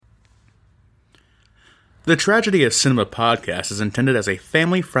The Tragedy of Cinema podcast is intended as a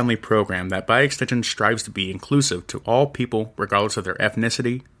family-friendly program that by extension strives to be inclusive to all people regardless of their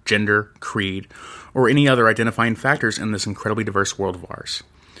ethnicity, gender, creed, or any other identifying factors in this incredibly diverse world of ours.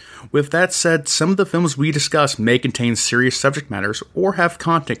 With that said, some of the films we discuss may contain serious subject matters or have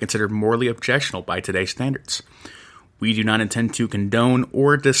content considered morally objectionable by today's standards. We do not intend to condone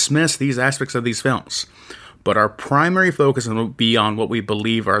or dismiss these aspects of these films, but our primary focus will be on what we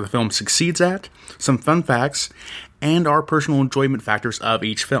believe the film succeeds at, some fun facts, and our personal enjoyment factors of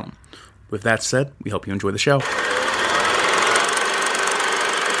each film. With that said, we hope you enjoy the show.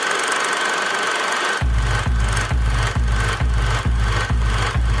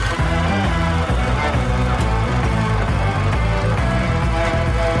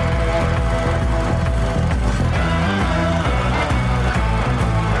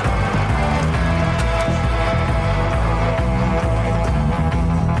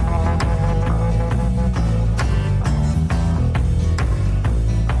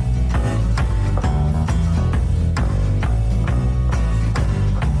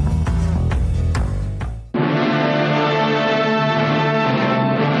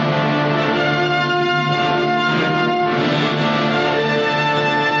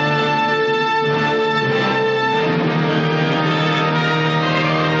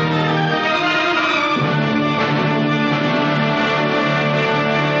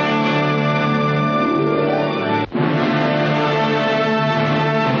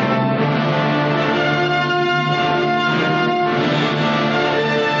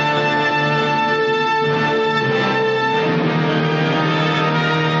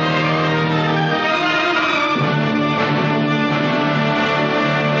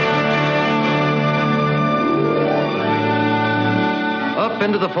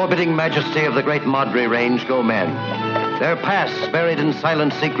 Into the forbidding majesty of the great Madre range go men, their pasts buried in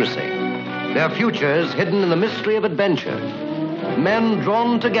silent secrecy, their futures hidden in the mystery of adventure. Men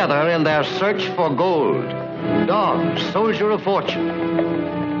drawn together in their search for gold. Dog, soldier of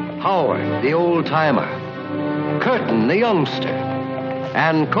fortune. Howard, the old-timer. Curtin, the youngster.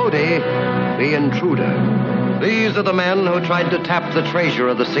 And Cody, the intruder. These are the men who tried to tap the treasure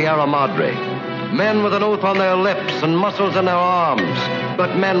of the Sierra Madre. Men with an oath on their lips and muscles in their arms,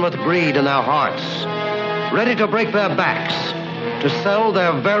 but men with greed in their hearts, ready to break their backs, to sell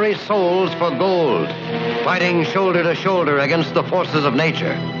their very souls for gold, fighting shoulder to shoulder against the forces of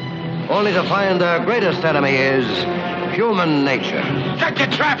nature, only to find their greatest enemy is human nature. Shut your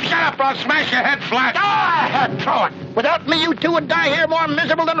trap! Shut up, or I'll smash your head flat! Go throw it! Without me, you two would die here more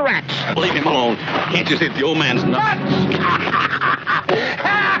miserable than rats. Leave him alone. Can't you see the old man's nuts?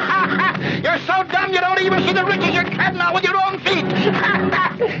 You're so dumb you don't even see the ridges you're treading on with your own feet.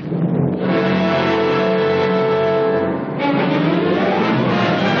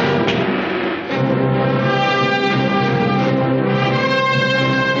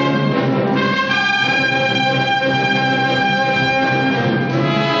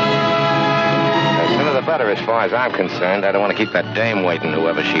 Better as far as I'm concerned. I don't want to keep that dame waiting,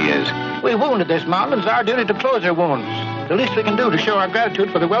 whoever she is. We wounded this mountain. It's our duty to close her wounds. The least we can do to show our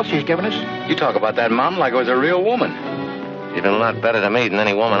gratitude for the wealth she's given us. You talk about that mountain like it was a real woman. You've been a lot better to me than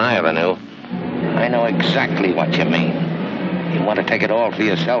any woman I ever knew. I know exactly what you mean. You want to take it all for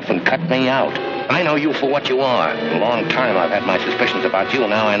yourself and cut me out. I know you for what you are. A long time I've had my suspicions about you.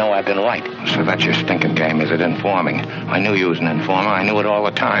 Now I know I've been right. So that's your stinking game, is it? Informing. I knew you was an informer. I knew it all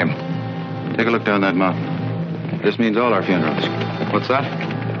the time. Take a look down that mountain. This means all our funerals. What's that?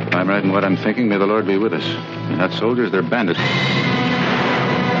 If I'm right in what I'm thinking, may the Lord be with us. They're not soldiers, they're bandits.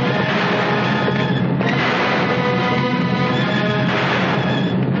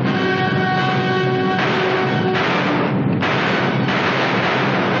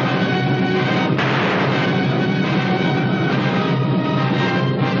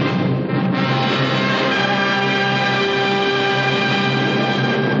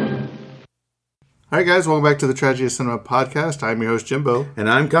 All right, guys, welcome back to the Tragedy of Cinema podcast. I'm your host, Jimbo. And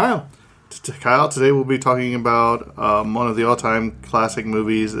I'm Kyle. Kyle, today we'll be talking about one of the all-time classic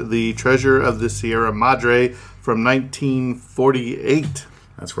movies, The Treasure of the Sierra Madre from 1948.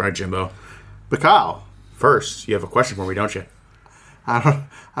 That's right, Jimbo. But Kyle, first, you have a question for me, don't you? I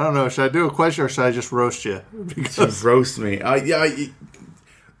don't know. Should I do a question or should I just roast you? Just roast me.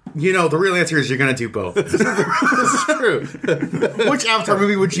 You know, the real answer is you're going to do both. This is true. Which Avatar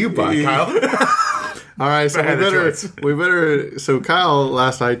movie would you buy, Kyle? All right, so we better. So Kyle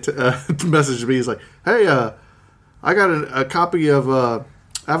last night messaged me. He's like, "Hey, I got a copy of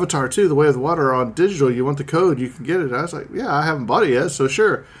Avatar 2: The Way of the Water on digital. You want the code? You can get it." I was like, "Yeah, I haven't bought it yet, so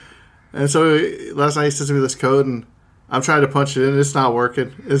sure." And so last night he sent me this code, and I'm trying to punch it in. It's not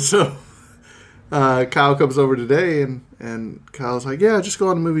working, and so Kyle comes over today, and Kyle's like, yeah, just go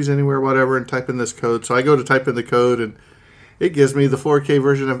on to Movies Anywhere, whatever, and type in this code. So I go to type in the code, and it gives me the 4K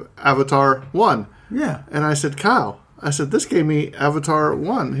version of Avatar 1. Yeah. And I said, Kyle, this gave me Avatar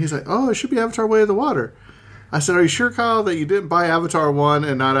 1. He's like, oh, it should be Avatar Way of the Water. I said, are you sure, Kyle, that you didn't buy Avatar 1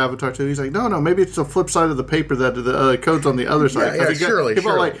 and not Avatar 2? He's like, no, maybe it's the flip side of the paper that the code's on the other side. Yeah, surely. He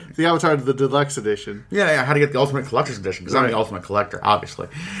bought, like, the Avatar to the Deluxe Edition. Yeah, how to get the Ultimate Collector's Edition, because I'm the Ultimate Collector, obviously.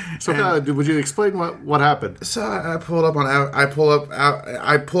 So, Kyle, would you explain what happened? So I pull up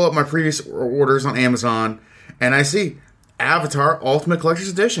my previous orders on Amazon, and I see Avatar Ultimate Collector's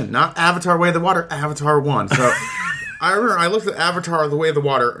Edition, not Avatar Way of the Water, Avatar 1. So... I remember I looked at Avatar The Way of the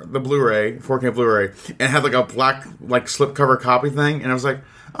Water, the Blu-ray, 4K Blu-ray, and it had like a black slipcover copy thing, and I was like,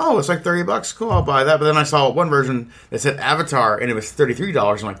 oh, it's like $30. Cool, I'll buy that. But then I saw one version that said Avatar, and it was $33.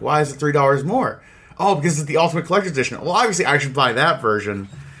 I'm like, why is it $3 more? Oh, because it's the Ultimate Collector's Edition. Well, obviously I should buy that version,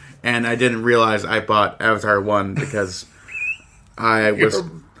 and I didn't realize I bought Avatar 1 because I was...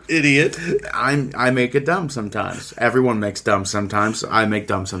 Idiot. I make it dumb sometimes. Everyone makes dumb sometimes. I make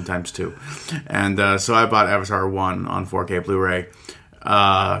dumb sometimes too. And so I bought Avatar 1 on 4K Blu-ray.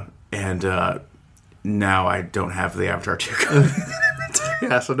 And now I don't have the Avatar 2 copy.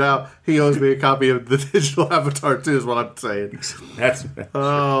 Yeah, so now he owes me a copy of the digital Avatar 2 is what I'm saying.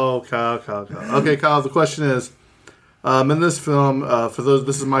 Oh, Kyle. Okay, Kyle, the question is, in this film,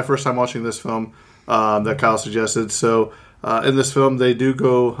 this is my first time watching this film that Kyle suggested, so... in this film, they do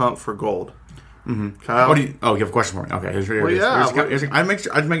go hunt for gold. Mm-hmm. Kyle? You have a question for me? Okay.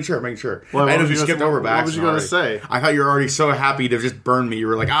 I'd make sure. Well, I know you skipped over back. What was you going to say? I thought you were already so happy to just burn me. You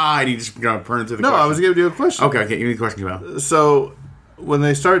were like, I need to burn into the question. No, I was giving you a question. Okay, give me the question about. So, when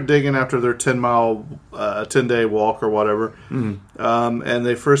they start digging after their 10-day walk or whatever, and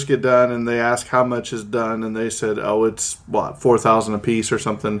they first get done and they ask how much is done, and they said, oh, it's, 4,000 a piece or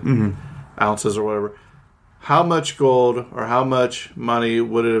something, ounces or whatever. How much gold or how much money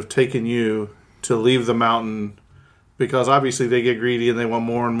would it have taken you to leave the mountain? Because obviously they get greedy and they want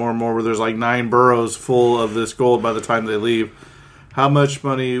more and more and more, where there's like 9 burrows full of this gold by the time they leave. How much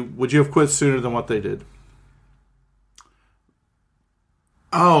money would you have quit sooner than what they did?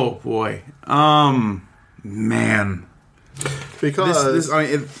 Oh, boy. Man. Because...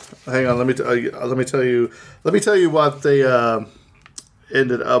 hang on, let me tell you what they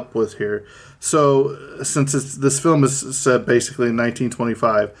ended up with here. So, since this film is set basically in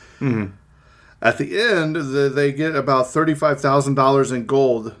 1925, at the end, they get about $35,000 in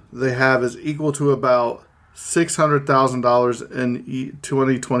gold. They have is equal to about $600,000 in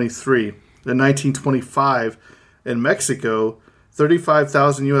 2023. In 1925, in Mexico,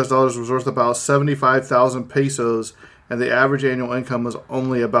 $35,000 was worth about 75,000 pesos, and the average annual income was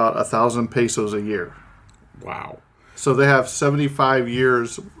only about 1,000 pesos a year. Wow! So they have 75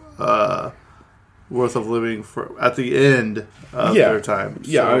 years. Worth of living at the end of their time.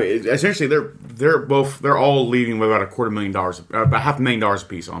 So. Yeah, essentially they're all leaving with about $250,000, about $500,000 a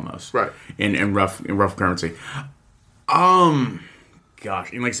piece almost. Right. In rough currency. Gosh,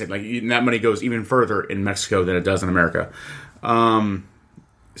 and like I said, that money goes even further in Mexico than it does in America.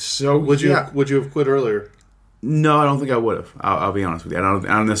 So would you have quit earlier? No, I don't think I would have. I'll be honest with you. I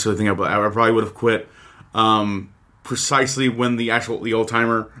don't necessarily think I probably would have quit. Precisely when the old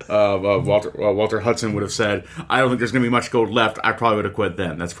timer of Walter Hudson would have said, I don't think there's going to be much gold left, I probably would have quit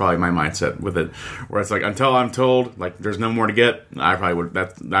then. That's probably my mindset with it. Where it's like, until I'm told there's no more to get, I probably would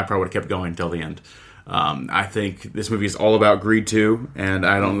have kept going until the end. I think this movie is all about greed too, and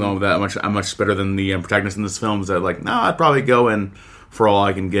I don't know that much. I'm much better than the protagonist in this film. Is that I'd probably go in for all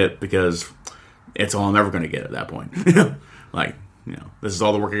I can get because it's all I'm ever going to get at that point. This is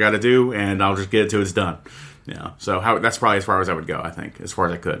all the work I got to do, and I'll just get it till it's done. Yeah, so that's probably as far as I would go, I think, as far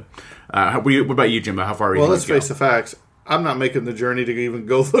as I could. What about you, Jimbo? How far are you? Well, let's face the facts. I'm not making the journey to even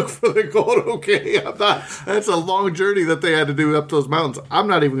go look for the gold, okay? I'm not. That's a long journey that they had to do up those mountains. I'm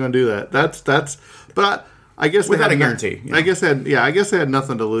not even going to do that. But I guess without a guarantee. I guess they had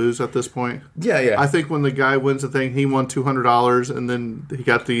nothing to lose at this point. Yeah. I think when the guy wins the thing, he won $200, and then he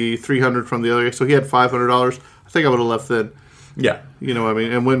got the $300 from the other guy, so he had $500. I think I would have left then. Yeah. You know what I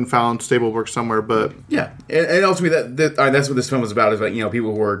mean? And went and found stable work somewhere, but... Yeah. And ultimately, that's what this film is about, is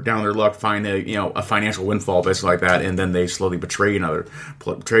people who are down on their luck find a financial windfall, basically like that, and then they slowly betray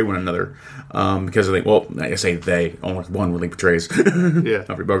one another. Because I say they, only one really betrays. Yeah.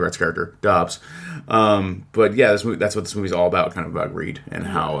 Humphrey Bogart's character, Dobbs. But yeah, that's what this movie's all about, kind of about greed, and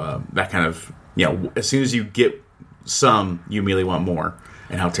how that kind of, as soon as you get some, you immediately want more.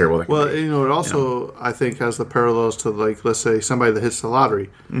 And how terrible that can be. Well, it also, I think, has the parallels to, let's say, somebody that hits the lottery.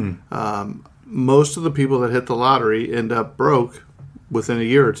 Most of the people that hit the lottery end up broke within a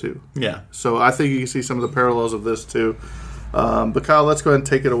year or two. Yeah. So I think you can see some of the parallels of this too. But Kyle, let's go ahead and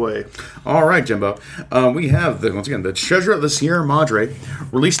take it away. All right, Jimbo. We have, once again, The Treasure of the Sierra Madre,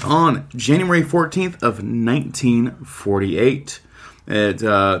 released on January 14th of 1948. It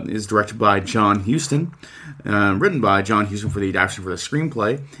is directed by John Huston, written by John Huston for the adaptation for the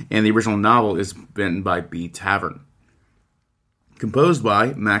screenplay, and the original novel is written by B. Tavern. Composed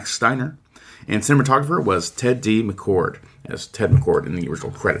by Max Steiner, and cinematographer was Ted D. McCord, as Ted McCord in the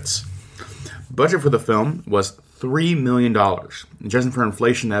original credits. Budget for the film was $3 million. Adjusting for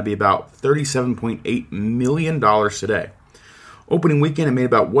inflation, that'd be about $37.8 million today. Opening weekend, it made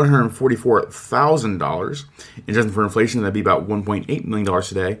about $144,000. Adjusting for inflation, that'd be about $1.8 million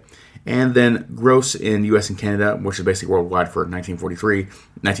today. And then gross in U.S. and Canada, which is basically worldwide for 1948,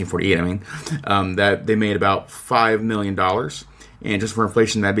 that they made about $5 million. And just for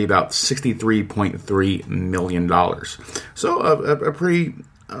inflation, that'd be about $63.3 million. So a pretty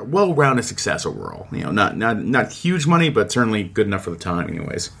well-rounded success overall. Not huge money, but certainly good enough for the time,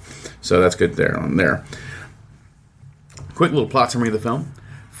 anyways. So that's good there on there. Quick little plot summary of the film.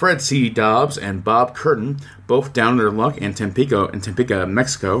 Fred C. Dobbs and Bob Curtin, both down on their luck in Tampico,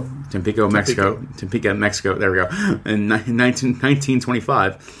 Mexico. There we go. In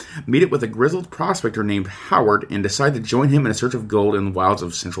 1925, meet up with a grizzled prospector named Howard and decide to join him in a search of gold in the wilds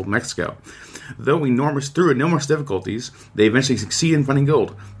of central Mexico. Through enormous difficulties, they eventually succeed in finding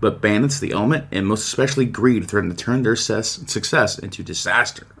gold, but bandits, the element, and most especially greed threaten to turn their success into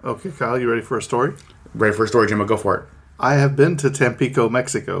disaster. Okay, Kyle, you ready for a story? Ready for a story, Jimbo? Go for it. I have been to Tampico,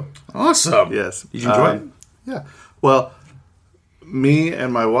 Mexico. Awesome. Yes. Did you enjoy it? Yeah. Well, me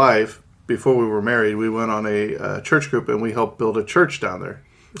and my wife, before we were married, we went on a church group and we helped build a church down there.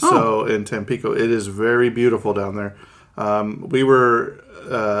 So in Tampico, it is very beautiful down there. We were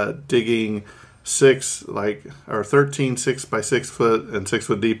digging 13 6x6 foot and 6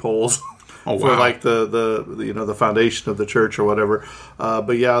 foot deep holes. Oh, wow. For like the foundation of the church or whatever.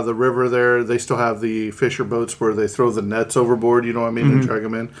 But yeah, the river there, they still have the fisher boats where they throw the nets overboard, you know what I mean, and drag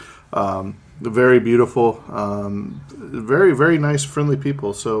them in. Very beautiful, very, very nice, friendly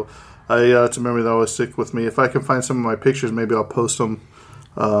people. So it's a memory that always stick with me. If I can find some of my pictures, maybe I'll post them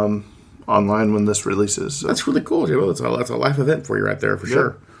online when this releases. So. That's really cool, Joe. That's a life event for you right there, for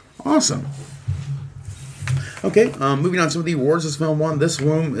sure. Awesome. Okay, moving on to some of the awards this film won. This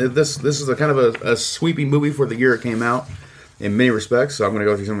is a kind of a sweeping movie for the year it came out in many respects, so I'm going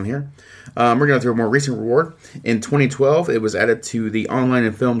to go through some of them here. We're going to go through a more recent award. In 2012, it was added to the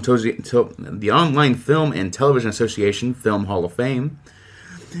Online Film and Television Association Film Hall of Fame.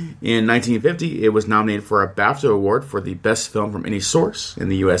 In 1950, it was nominated for a BAFTA Award for the best film from any source in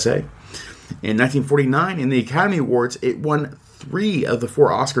the USA. In 1949, in the Academy Awards, it won 3 of the 4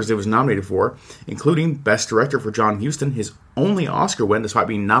 Oscars it was nominated for, including Best Director for John Huston, his only Oscar win, despite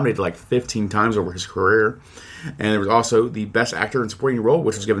being nominated like 15 times over his career. And there was also the Best Actor in Supporting Role,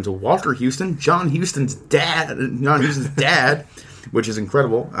 which was given to Walter Huston, John Huston's dad, which is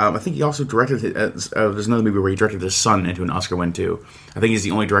incredible. I think he also directed, there's another movie where he directed his son into an Oscar win, too. I think he's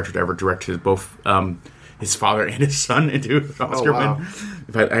the only director to ever direct both his father and his son into an Oscar win.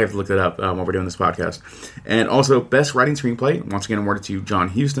 I have to look that up while we're doing this podcast. And also, Best Writing Screenplay, once again awarded to John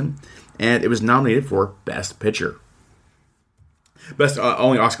Huston. And it was nominated for Best Picture. Best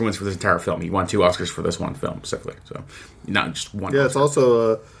only Oscar wins for this entire film. He won 2 Oscars for this one film specifically, so not just one. Yeah, Oscar. it's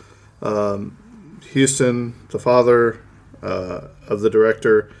also Huston, the father of the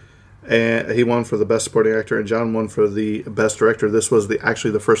director, and he won for the Best Supporting Actor, and John won for the Best Director. This was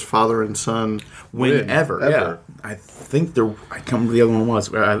actually the first father and son win ever. Yeah, I think I can't remember the other one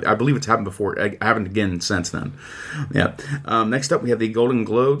was. I believe it's happened before. It happened again since then. Yeah. Next up, we have the Golden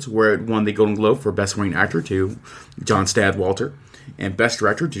Globes, where it won the Golden Globe for Best Supporting Actor to John Stadtwalter, and Best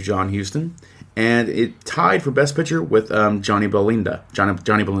Director to John Huston, and it tied for Best Picture with Johnny Belinda.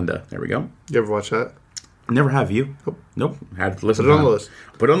 Johnny Belinda. There we go. You ever watch that? Never have you? Nope. Had to listen. Put it on the list.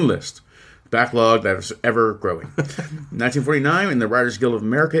 Put it on the list. Backlog that is ever growing. 1949, in the Writers Guild of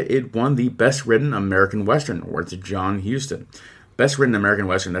America, it won the Best Written American Western award to John Huston. Best Written American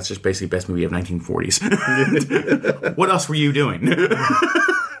Western, that's just basically best movie of 1940s. What else were you doing?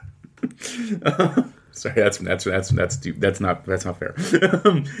 Sorry, that's not fair.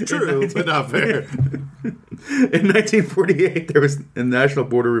 True, but not fair. In 1948, there was a National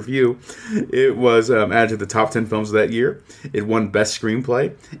Board of Review. It was added to the top 10 films of that year. It won Best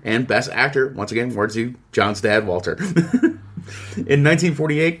Screenplay and Best Actor. Once again, awarded to John Stadtwalter. In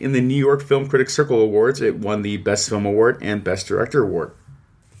 1948, in the New York Film Critics Circle Awards, it won the Best Film Award and Best Director Award.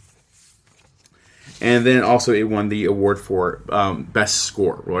 And then also it won the award for Best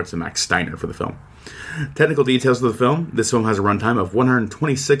Score, awarded to Max Steiner for the film. Technical details of the film. This film has a runtime of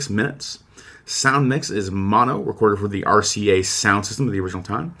 126 minutes. Sound mix is mono, recorded for the RCA sound system of the original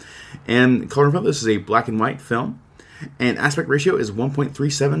time. And color and film, this is a black and white film. And aspect ratio is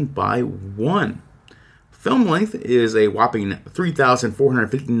 1.37 by 1. Film length is a whopping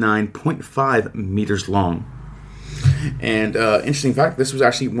 3,459.5 meters long. And interesting fact, this was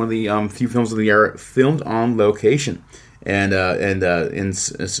actually one of the few films of the era filmed on location. And in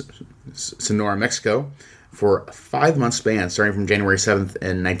Sonora, Mexico, for a 5-month span, starting from January 7th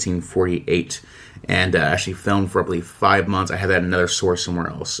in 1948. And actually filmed for, I believe, 5 months. I had that in another source somewhere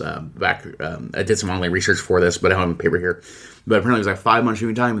else. I did some online research for this, but I don't have a paper here. But apparently it was like 5 months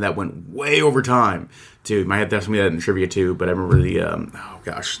shooting time, and that went way over time, too. I had definitely that in trivia, too. But I remember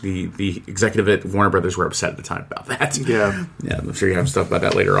the executive at Warner Brothers were upset at the time about that. Yeah. Yeah, I'm sure you have stuff about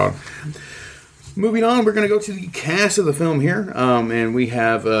that later on. Moving on, we're going to go to the cast of the film here. And we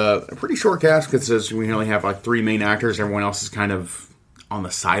have a pretty short cast, because we only have like 3 main actors. Everyone else is kind of on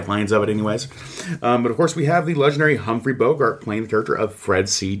the sidelines of it anyways. But of course, we have the legendary Humphrey Bogart playing the character of Fred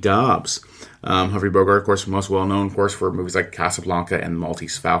C. Dobbs. Humphrey Bogart, of course, most well known, of course, for movies like Casablanca and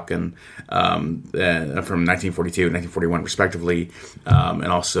Maltese Falcon from 1942 and 1941, respectively, and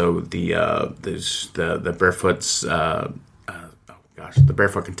also the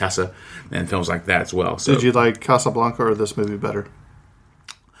Barefoot Contessa and films like that as well. So, did you like Casablanca or this movie better?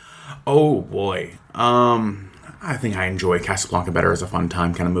 Oh boy, I think I enjoy Casablanca better as a fun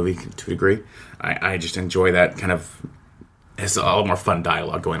time kind of movie to a degree. I just enjoy that kind of. It's a lot more fun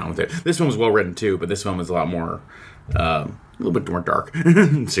dialogue going on with it. This film is well written too, but this film is a lot more, a little bit more dark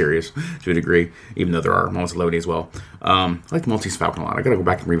and serious to a degree, even though there are moments of levity as well. I like the Maltese Falcon a lot. I gotta go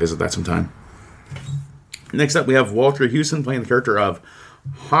back and revisit that sometime. Next up, we have Walter Huston playing the character of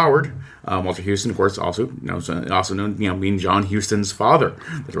Howard. Walter Huston, of course, also known being John Huston's father,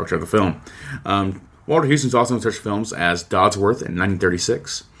 the director of the film. Walter Huston's also in such films as Dodsworth in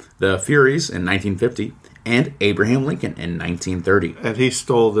 1936, The Furies in 1950, and Abraham Lincoln in 1930. And he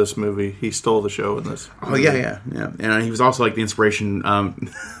stole this movie. He stole the show in this. Oh, yeah. And he was also like the inspiration.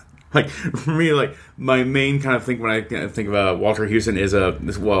 Like for me, like my main kind of thing when I think of Walter Huston is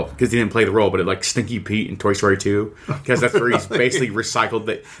because he didn't play the role, but like Stinky Pete in Toy Story 2, because that's where he's basically recycled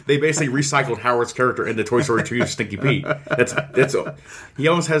that. They basically recycled Howard's character into Toy Story 2 Stinky Pete. That's he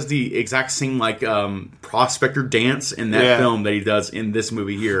almost has the exact same like prospector dance in that film that he does in this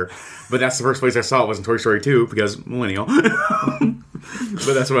movie here. But that's the first place I saw it was in Toy Story 2 because millennial.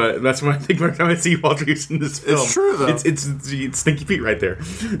 But that's what I think every time I see Walter Huston in this film. It's true though. It's Stinky Pete right there,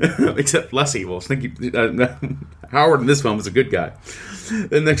 except less evil. Howard in this film is a good guy.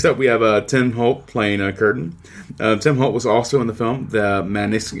 Then next up we have Tim Holt playing Curtin. Tim Holt was also in the film The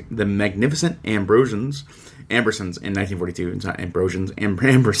Magnificent Ambersons in 1942. It's not Ambersons in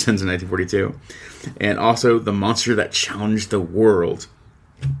 1942, and also The Monster That Challenged the World.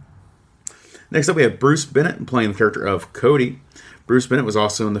 Next up, we have Bruce Bennett playing the character of Cody. Bruce Bennett was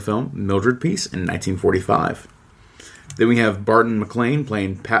also in the film Mildred Peace in 1945. Then we have Barton McLean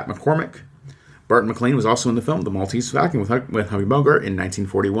playing Pat McCormick. Barton McLean was also in the film The Maltese Falcon with Humphrey Bogart in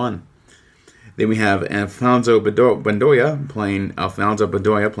 1941. Then we have Alfonso Bedoya playing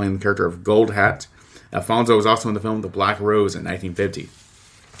the character of Gold Hat. Alfonso was also in the film The Black Rose in 1950.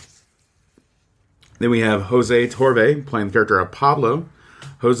 Then we have Jose Torve playing the character of Pablo.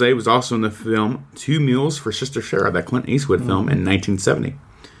 Jose was also in the film Two Mules for Sister Sarah, that Clint Eastwood film in 1970.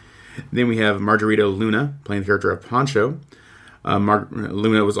 Then we have Margarita Luna playing the character of Pancho.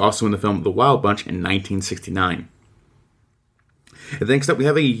 Luna was also in the film The Wild Bunch in 1969. And next up, we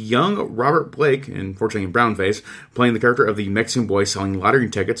have a young Robert Blake, unfortunately in brownface, playing the character of the Mexican boy selling lottery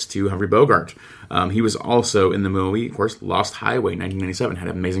tickets to Humphrey Bogart. He was also in the movie, of course, Lost Highway, 1997. Had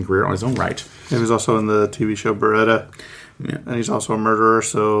an amazing career on his own right. He was also in the TV show Beretta. Yeah. And he's also a murderer,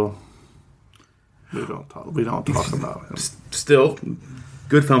 so we don't talk about him. Still,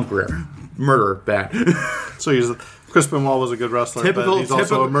 good film career. Murderer, bad. So Chris Benoit was a good wrestler, but he's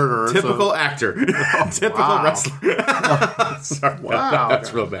also a murderer. Typical actor. Typical wrestler. Sorry, wow.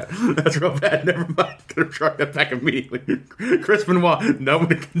 That's real bad. Never mind. Could have struck that back immediately. Chris Benoit,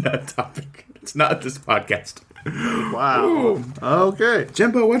 nobody can that topic. It's not this podcast. Wow. Ooh. Okay.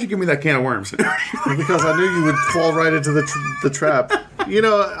 Jimbo, why'd you give me that can of worms? Because I knew you would fall right into the trap. You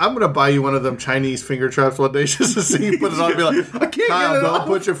know, I'm going to buy you one of them Chinese finger traps one day just to see you put it on and be like, I can't Kyle, don't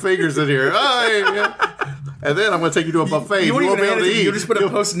put your fingers in here. Oh, yeah. And then I'm going to take you to a buffet. You won't be able to eat. You just put a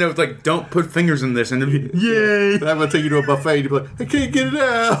post-it note like, don't put fingers in this. And yay. Then I'm going to take you to a buffet and you'll be like, I can't get it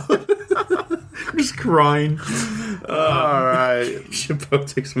out. Just crying. All right. Jimbo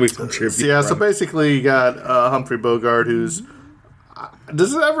takes away some tribute. So, yeah, so basically you got Humphrey Bogart, who's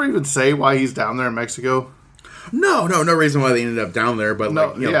Does it ever even say why he's down there in Mexico? No reason why they ended up down there, but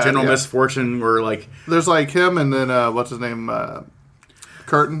general misfortune or like... There's like him and then, what's his name,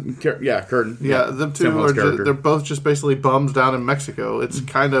 Curtin? Curtin. Yeah, them two they're both just basically bums down in Mexico. It's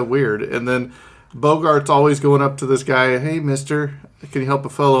kind of weird. And then Bogart's always going up to this guy, hey, mister, can you help a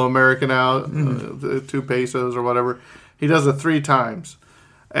fellow American out? 2 pesos or whatever. He does it 3 times.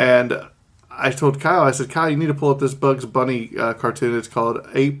 And I told Kyle, I said, Kyle, you need to pull up this Bugs Bunny cartoon. It's called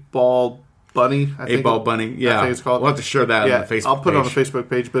 8-Ball Bunny. 8-Ball Bunny, yeah. I think it's called. We'll have to share that on the Facebook page. I'll put it on the Facebook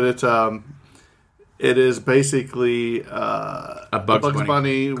page, but it is basically a Bugs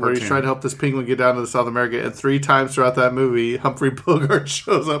Bunny where he's trying to help this penguin get down to South America, and 3 times throughout that movie, Humphrey Bogart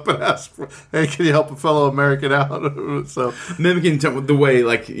shows up and asks, hey, can you help a fellow American out? So mimicking the way,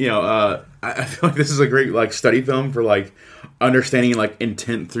 like, I feel like this is a great like study film for like understanding like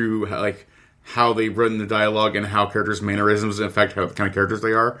intent through like how they written the dialogue and how characters' mannerisms affect how the kind of characters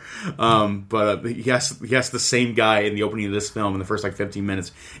they are. But he has the same guy in the opening of this film in the first like 15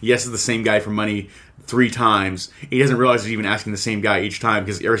 minutes. He asks the same guy for money 3 times. He doesn't realize he's even asking the same guy each time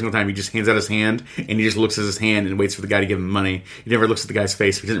because every single time he just hands out his hand and he just looks at his hand and waits for the guy to give him money. He never looks at the guy's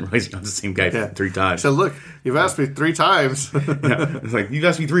face. He doesn't realize he's the same guy 3 times. So look, you've asked me 3 times. It's like, you've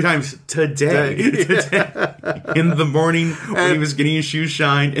asked me 3 times today. In the morning when he was getting his shoes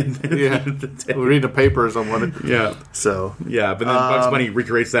shined, and then at the end of the day. We're reading the papers on one. Yeah. So. Yeah, but then Bugs Bunny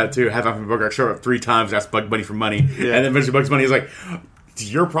recreates that too. Have Humphrey Bogart show up 3 times, ask Bugs Bunny for money, and then eventually Bugs Bunny is like,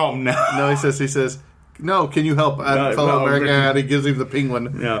 it's your problem now. No, he says, no, can you help a fellow American? And he gives him the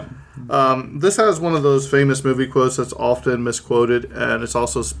penguin. Yeah. This has one of those famous movie quotes that's often misquoted, and it's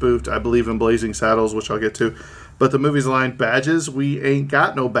also spoofed, I believe, in Blazing Saddles, which I'll get to. But the movie's line, badges? We ain't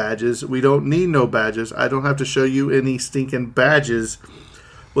got no badges. We don't need no badges. I don't have to show you any stinking badges,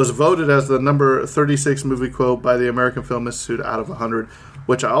 was voted as the number 36 movie quote by the American Film Institute out of 100,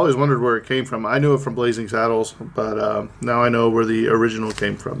 which I always wondered where it came from. I knew it from Blazing Saddles, but now I know where the original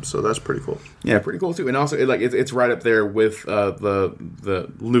came from, so that's pretty cool. Yeah, pretty cool too. And also, it's right up there with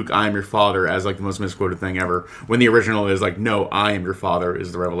the Luke, I am your father as like the most misquoted thing ever. When the original is like, no, I am your father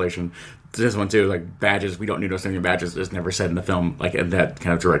is the revelation. This one too, like badges, we don't need no stinking badges. It's never said in the film, like in that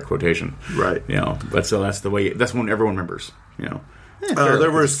kind of direct quotation, right? But so that's the way. That's one everyone remembers.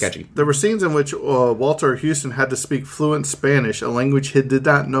 There were scenes in which Walter Houston had to speak fluent Spanish, a language he did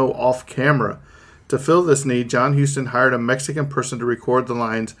not know off camera. To fill this need, John Huston hired a Mexican person to record the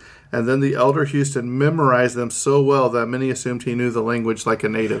lines, and then the elder Huston memorized them so well that many assumed he knew the language like a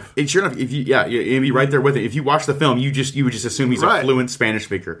native. And sure enough, you'd be right there with it. If you watch the film, you would just assume he's a fluent Spanish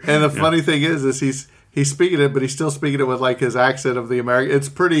speaker. And the funny thing is he's speaking it, but he's still speaking it with like his accent of the American. It's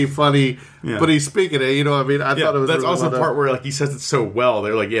pretty funny, but he's speaking it. You know what I mean? I thought it was. That's really also the part where like he says it so well.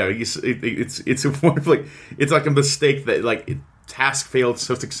 They're like, it's a wonderful, like it's like a mistake that like. Task failed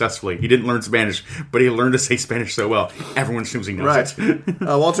so successfully. He didn't learn Spanish, but he learned to say Spanish so well. Everyone assumes he knows it.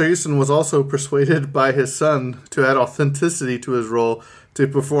 Walter Houston was also persuaded by his son to add authenticity to his role to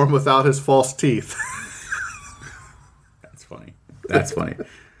perform without his false teeth. That's funny.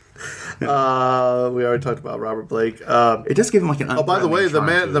 We already talked about Robert Blake. It does give him like an. Oh, by the way,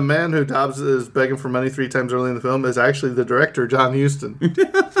 the man who Dobbs is begging for money 3 times early in the film is actually the director, John Huston.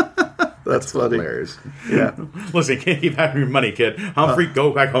 That's funny. Hilarious. Yeah. Listen, you can't keep having your money, kid. Humphrey,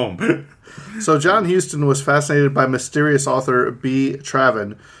 go back home. So John Huston was fascinated by mysterious author B.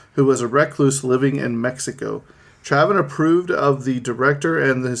 Traven, who was a recluse living in Mexico. Traven approved of the director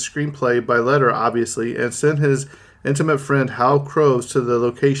and his screenplay by letter, obviously, and sent his intimate friend Hal Crows to the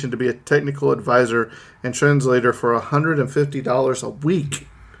location to be a technical advisor and translator for $150 a week.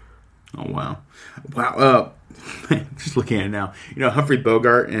 Oh, wow. Wow. Just looking at it now. Humphrey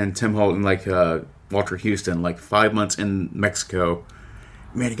Bogart and Tim Holt and like Walter Houston, like 5 months in Mexico.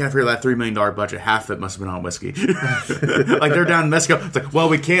 Man, you gotta figure that $3 million budget, half of it must have been on whiskey. Like they're down in Mexico. It's like, well,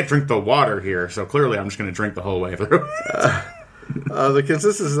 we can't drink the water here, so clearly I'm just gonna drink the whole way through. The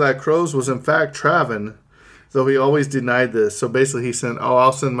consensus is that Crows was in fact Traven, though he always denied this. So basically he sent,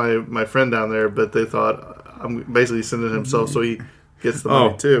 I'll send my friend down there, but they thought I'm basically sending himself so he gets the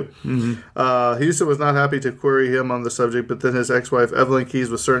money too. Mm-hmm. Houston was not happy to query him on the subject, but then his ex-wife Evelyn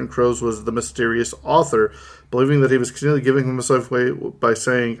Keyes was certain Crows was the mysterious author, believing that he was continually giving himself away by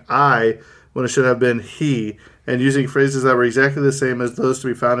saying I when it should have been he, and using phrases that were exactly the same as those to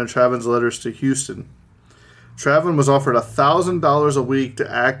be found in Traven's letters to Houston. Traven was offered $1,000 a week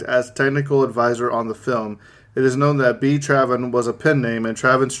to act as technical advisor on the film. It is known that B. Traven was a pen name, and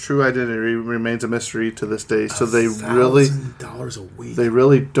Traven's true identity remains a mystery to this day. So they really $1,000 a week. They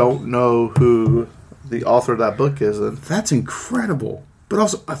really don't know who the author of that book is. Then that's incredible. But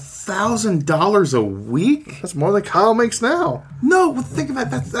also $1,000 a week? That's more than Kyle makes now. No, think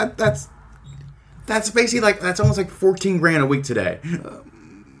about that. That's basically like, that's almost like 14 grand a week today.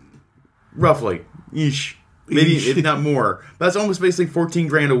 Roughly. Eesh. Maybe if not more. But that's almost basically 14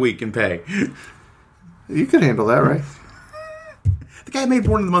 grand a week in pay. You can handle that, right? The guy made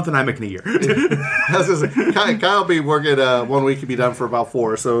more in a month than I make in a year. I was gonna say, Kyle be working 1 week, he'd be done for about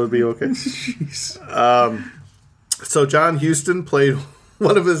 4, so it would be okay. Jeez. So John Huston played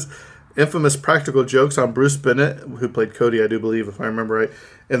one of his infamous practical jokes on Bruce Bennett, who played Cody, I do believe, if I remember right,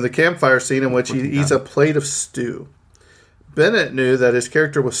 in the campfire scene in which he eats a plate of stew. Bennett knew that his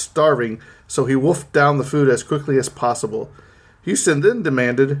character was starving, so he wolfed down the food as quickly as possible. Huston then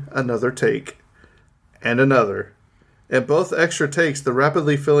demanded another take. And another. In both extra takes, the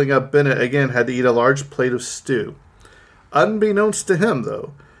rapidly filling up Bennett again had to eat a large plate of stew. Unbeknownst to him,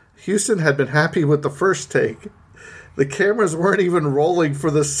 though, Huston had been happy with the first take. The cameras weren't even rolling for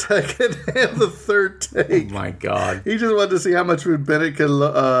the second and the third take. Oh my God. He just wanted to see how much food Bennett could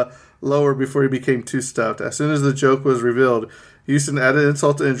lower before he became too stuffed. As soon as the joke was revealed, Huston added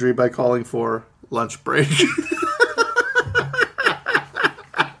insult to injury by calling for lunch break.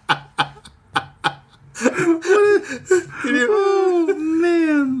 Oh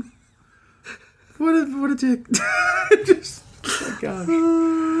man, what a dick! Just, oh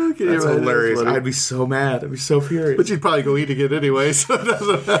my gosh, that's hilarious. I'd be so mad. I'd be so furious. But you'd probably go eat again anyway, so it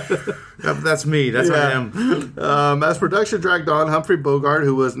doesn't matter. That's me. That's what I am. As production dragged on, Humphrey Bogart,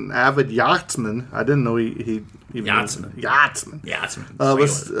 who was an avid yachtsman, I didn't know he yachtsman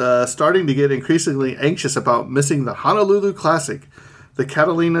was starting to get increasingly anxious about missing the Honolulu Classic, the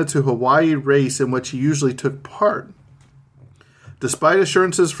Catalina to Hawaii race in which he usually took part. Despite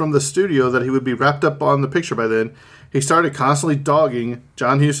assurances from the studio that he would be wrapped up on the picture by then, he started constantly dogging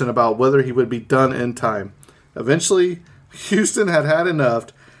John Huston about whether he would be done in time. Eventually, Huston had enough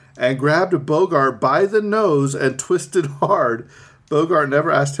and grabbed Bogart by the nose and twisted hard. Bogart never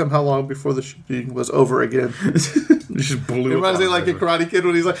asked him how long before the shooting was over again. He just blew. It reminds me like a Karate Kid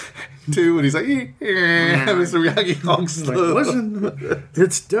when he's like 2 and he's like, Mr. Miyagi honks slow. Listen,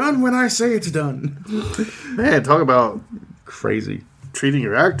 it's done when I say it's done. Man, talk about crazy treating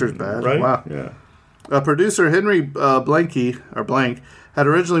your actors bad. Right? Wow. Yeah. Producer Henry Blank had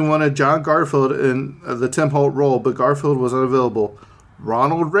originally wanted John Garfield in the Tim Holt role, but Garfield was unavailable.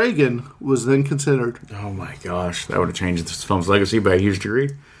 Ronald Reagan was then considered. Oh my gosh, that would have changed this film's legacy by a huge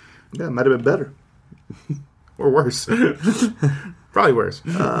degree. Yeah, it might have been better. Or worse. Probably worse.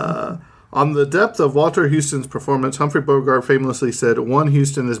 On the depth of Walter Huston's performance, Humphrey Bogart famously said, 1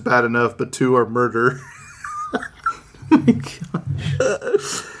 Huston is bad enough, but 2 are murder. Oh my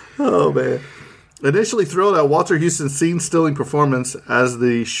gosh. Oh, man. Initially thrilled at Walter Huston's scene-stealing performance, as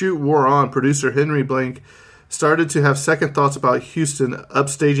the shoot wore on, producer Henry Blank started to have second thoughts about Huston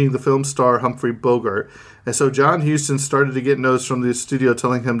upstaging the film star Humphrey Bogart. And so John Huston started to get notes from the studio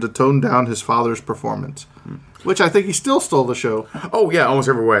telling him to tone down his father's performance. Which I think he still stole the show. Oh, yeah, almost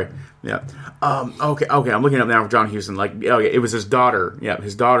every way. Yeah. Okay, I'm looking up now for John Huston. Like, it was his daughter. Yeah,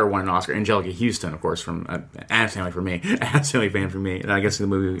 his daughter won an Oscar. Angelica Houston, of course, from Addams Family for me. Addams Family fan for me. And I guess the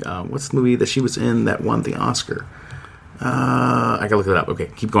movie, what's the movie that she was in that won the Oscar? I gotta look it up. Okay,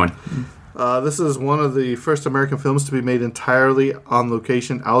 keep going. This is one of the first American films to be made entirely on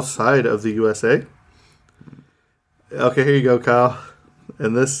location outside of the USA. Okay, here you go, Kyle.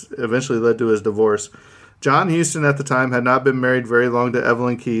 And this eventually led to his divorce. John Huston at the time had not been married very long to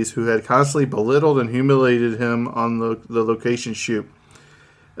Evelyn Keyes, who had constantly belittled and humiliated him on the location shoot.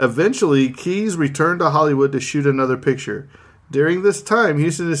 Eventually, Keyes returned to Hollywood to shoot another picture. During this time,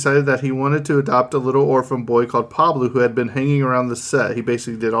 Huston decided that he wanted to adopt a little orphan boy called Pablo, who had been hanging around the set. He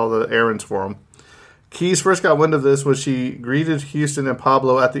basically did all the errands for him. Keyes first got wind of this when she greeted Huston and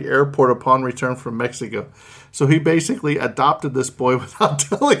Pablo at the airport upon return from Mexico. So he basically adopted this boy without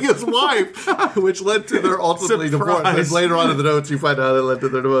telling his wife, which led to their ultimately divorce. And later on in the notes, you find out it led to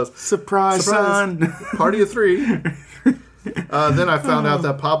their divorce. Surprise. Son. Party of 3. Then I found out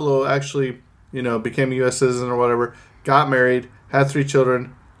that Pablo actually, became a U.S. citizen or whatever, got married, had 3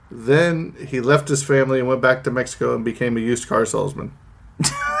 children. Then he left his family and went back to Mexico and became a used car salesman.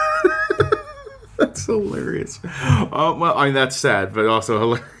 That's hilarious. Well, I mean, that's sad, but also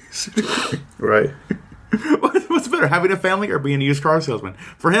hilarious. Right. What's better, having a family or being a used car salesman?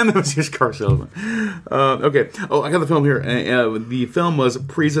 For him, it was used car salesman. Okay. Oh, I got the film here. The film was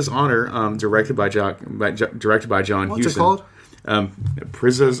Priza's Honor, directed by John Huston. What's it called?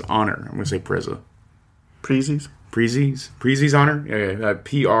 Priza's Honor. I'm going to say Priza. Preezy's? Preezy's Honor? Yeah,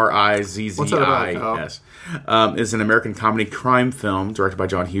 Prizzis. What's that about? Is an American comedy crime film directed by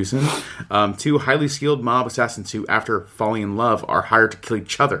John Huston. Two highly skilled mob assassins who, after falling in love, are hired to kill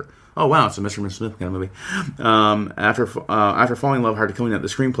each other. Oh wow, it's a Mr. and Mrs. Smith kind of movie. After falling in love, hired to kill each other.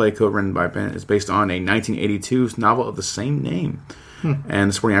 The screenplay, co-written by Ben, is based on a 1982 novel of the same name. And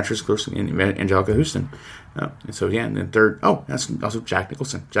the supporting actress, of course, Angelica Houston. And so, yeah, and then third, that's also Jack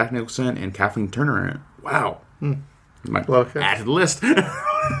Nicholson. Jack Nicholson and Kathleen Turner in it. Wow. Might add to the list.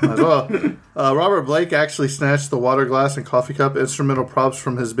 As well. Robert Blake actually snatched the water glass and coffee cup instrumental props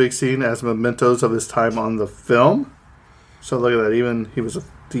from his big scene as mementos of his time on the film. So look at that. Even he was a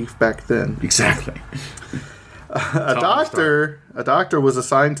thief back then. Exactly. A doctor was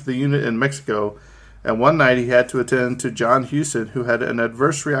assigned to the unit in Mexico, and one night he had to attend to John Huston, who had an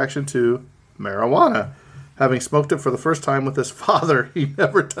adverse reaction to marijuana. Having smoked it for the first time with his father, he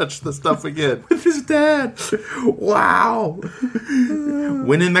never touched the stuff again. With his dad. Wow.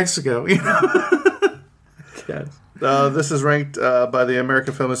 When in Mexico. This is ranked by the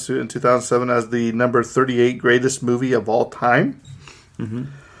American Film Institute in 2007 as the number 38 greatest movie of all time.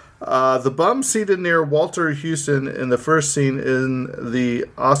 The bum seated near Walter Huston in the first scene in the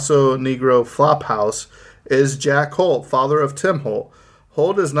Oso Negro Flophouse is Jack Holt, father of Tim Holt.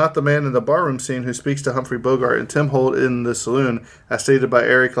 Holt is not the man in the barroom scene who speaks to Humphrey Bogart and Tim Holt in the saloon, as stated by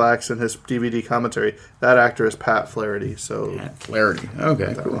Eric Lax in his DVD commentary. That actor is Pat Flaherty. Pat Flaherty.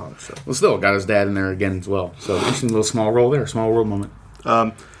 Okay, cool. Well, still got his dad in there again as well. So interesting little small role there, small world moment.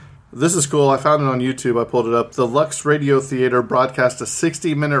 This is cool. I found it on YouTube. I pulled it up. The Lux Radio Theater broadcast a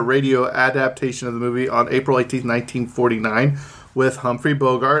 60-minute radio adaptation of the movie on April 18th, 1949, with Humphrey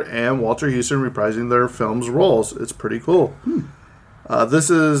Bogart and Walter Huston reprising their film's roles. It's pretty cool. This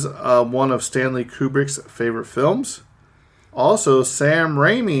is one of Stanley Kubrick's favorite films. Also, Sam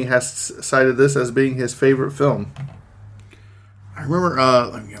Raimi has cited this as being his favorite film. I remember,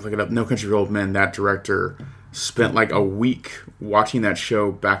 let me look it up, No Country for Old Men, that director spent like a week watching that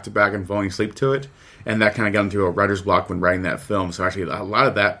show back to back and falling asleep to it, and that kind of got into a writer's block when writing that film. So actually, a lot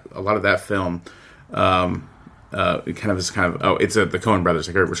of that film, it's the Coen brothers.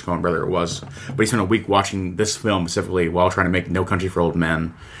 I forget which Coen brother it was, but he spent a week watching this film specifically while trying to make No Country for Old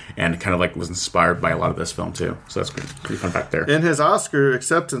Men, and kind of like was inspired by a lot of this film too. So that's pretty fun fact there. In his Oscar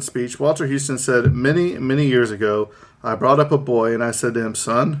acceptance speech, Walter Huston said, many years ago, I brought up a boy and I said to him,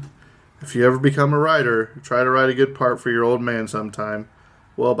 son, if you ever become a writer, try to write a good part for your old man sometime.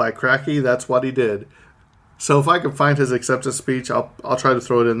 Well, by cracky, that's what he did. So if I can find his acceptance speech, I'll try to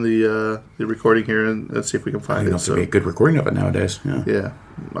throw it in the recording here and see if we can find it. It's be a good recording of it nowadays. Yeah.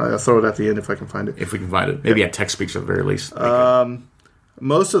 I'll throw it at the end if I can find it. If we can find it. Maybe a text speech at the very least.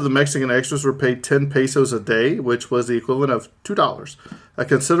 Most of the Mexican extras were paid 10 pesos a day, which was the equivalent of $2. A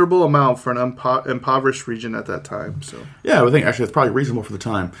considerable amount for an impoverished region at that time. So yeah, I would think actually it's probably reasonable for the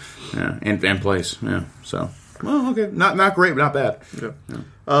time, and place. Yeah, so well, okay, not great, but not bad. Yeah.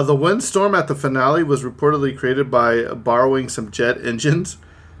 The windstorm at the finale was reportedly created by borrowing some jet engines.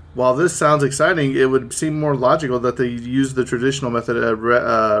 While this sounds exciting, it would seem more logical that they used the traditional method,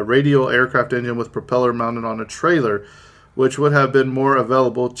 a radial aircraft engine with propeller mounted on a trailer, which would have been more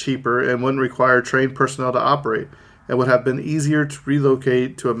available, cheaper, and wouldn't require trained personnel to operate. It would have been easier to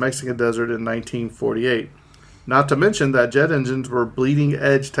relocate to a Mexican desert in 1948. Not to mention that jet engines were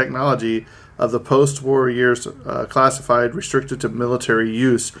bleeding-edge technology of the post-war years, classified, restricted to military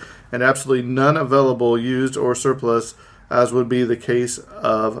use, and absolutely none available, used, or surplus, as would be the case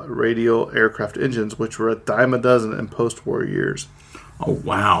of radial aircraft engines, which were a dime a dozen in post-war years. Oh,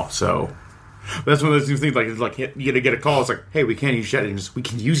 wow. So that's one of those things, like you get a call, it's like, hey, we can't use jet engines. We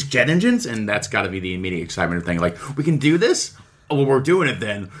can use jet engines? And that's got to be the immediate excitement thing. Like, we can do this? Oh, well, we're doing it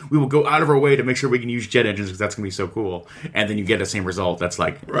then. We will go out of our way to make sure we can use jet engines because that's going to be so cool. And then you get the same result. That's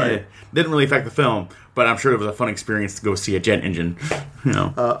like, right. Didn't really affect the film, but I'm sure it was a fun experience to go see a jet engine. You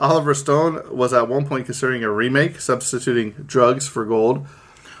know. Oliver Stone was at one point considering a remake, substituting drugs for gold.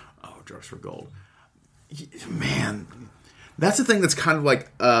 Oh, drugs for gold. Man, that's the thing that's kind of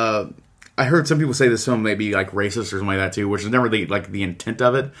like... I heard some people say this film may be like racist or something like that too, which is never really like the intent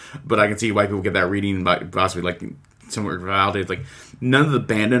of it, but I can see why people get that reading, possibly like somewhere validated. Like, none of the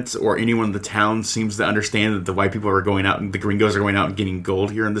bandits or anyone in the town seems to understand that the white people are going out and the gringos are going out and getting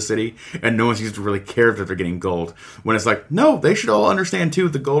gold here in the city, and no one seems to really care if they're getting gold. When it's like, no, they should all understand too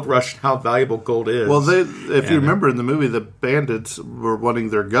the gold rush, how valuable gold is. Well, if you remember in the movie, the bandits were wanting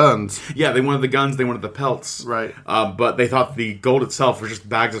their guns. Yeah, they wanted the guns, they wanted the pelts. Right. But they thought the gold itself was just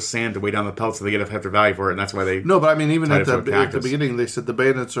bags of sand to weigh down the pelts so they get have their value for it, and that's why they... No, but I mean, even at the beginning, they said the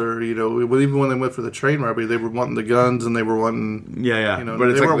bandits are, even when they went for the train robbery, they were wanting the guns and they were wanting... Yeah.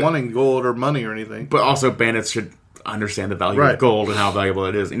 But they weren't wanting gold or money or anything. But also, bandits should understand the value of gold and how valuable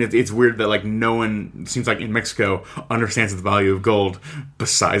it is. And it's weird that like no one seems like in Mexico understands the value of gold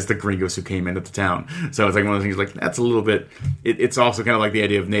besides the gringos who came into the town. So it's like one of those things like that's a little bit. It's also kind of like the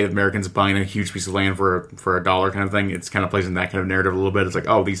idea of Native Americans buying a huge piece of land for $1 kind of thing. It's kind of plays in that kind of narrative a little bit. It's like,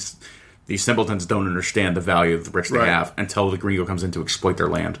 oh, these simpletons don't understand the value of the rich they have until the gringo comes in to exploit their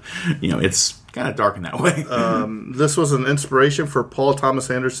land. It's kind of dark in that way. This was an inspiration for Paul Thomas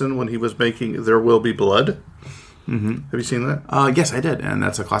Anderson when he was making There Will Be Blood. Mm-hmm. Have you seen that? Yes, I did, and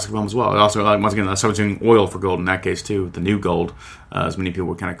that's a classic film as well. Also, once again, substituting oil for gold in that case too. The new gold, as many people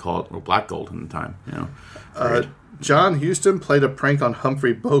would kind of call it, or black gold in the time. John Huston played a prank on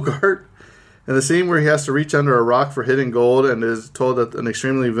Humphrey Bogart. In the scene where he has to reach under a rock for hidden gold and is told that an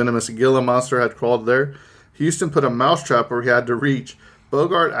extremely venomous Gila monster had crawled there, Huston put a mousetrap where he had to reach.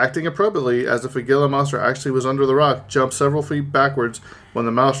 Bogart, acting appropriately as if a Gila monster actually was under the rock, jumped several feet backwards when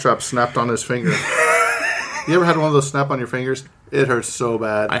the mousetrap snapped on his finger. You ever had one of those snap on your fingers? It hurts so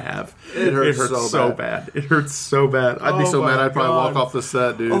bad. I have. It hurts so bad. It hurts so bad. I'd be so mad I'd probably walk off the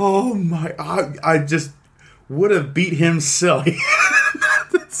set, dude. Oh my! I just would have beat him silly.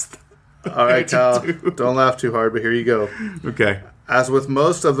 All right, Kyle, don't laugh too hard, but here you go. Okay. As with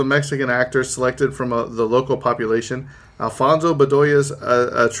most of the Mexican actors selected from the local population, Alfonso Bedoya's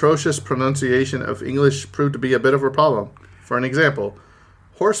atrocious pronunciation of English proved to be a bit of a problem. For an example,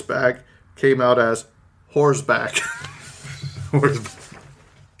 horseback came out as horseback.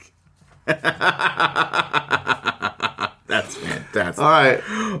 That's fantastic. All right,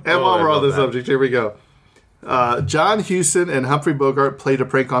 and while we're on the subject, here we go. John Huston and Humphrey Bogart played a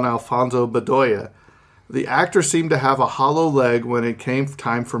prank on Alfonso Bedoya. The actor seemed to have a hollow leg when it came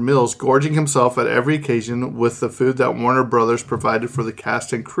time for meals, gorging himself at every occasion with the food that Warner Brothers provided for the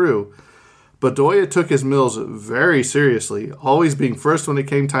cast and crew. Bedoya took his meals very seriously, always being first when it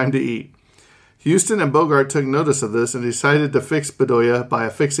came time to eat. Huston and Bogart took notice of this and decided to fix Bedoya by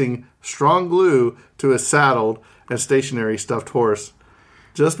affixing strong glue to his saddled and stationary stuffed horse.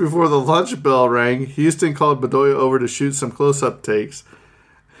 Just before the lunch bell rang, Huston called Bedoya over to shoot some close-up takes.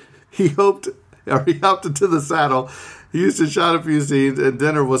 He hopped into the saddle. Huston shot a few scenes, and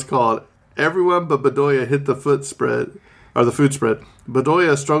dinner was called. Everyone but Bedoya hit the food spread.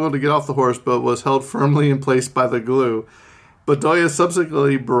 Bedoya struggled to get off the horse, but was held firmly in place by the glue. Bedoya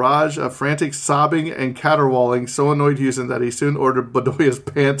subsequently barraged a frantic sobbing and caterwauling so annoyed Huston that he soon ordered Bedoya's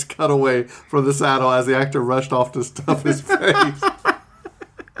pants cut away from the saddle as the actor rushed off to stuff his face.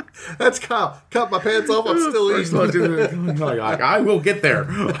 That's Kyle. Cut my pants off. I'm still eating. I will get there.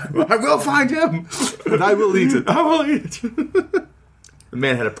 I will find him. And I will eat it. I will eat it. The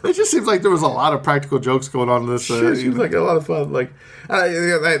man had a. It just seems like there was a lot of practical jokes going on in this. It seems like a lot of fun. Like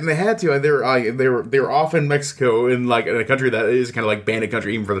they had to. They were off in Mexico in a country that is kind of like bandit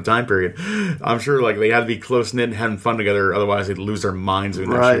country even for the time period. I'm sure like they had to be close knit and having fun together. Otherwise, they'd lose their minds doing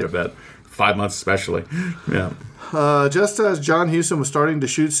that shit. I bet 5 months especially. Yeah. Just as John Huston was starting to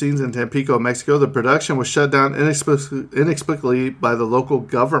shoot scenes in Tampico, Mexico, the production was shut down inexplicably by the local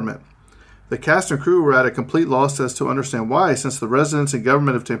government. The cast and crew were at a complete loss as to understand why, since the residents and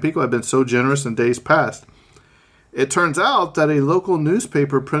government of Tampico had been so generous in days past. It turns out that a local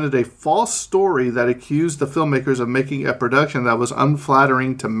newspaper printed a false story that accused the filmmakers of making a production that was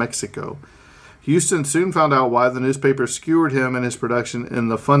unflattering to Mexico. Huston soon found out why the newspaper skewered him and his production in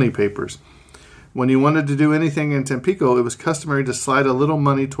the funny papers. When he wanted to do anything in Tampico, it was customary to slide a little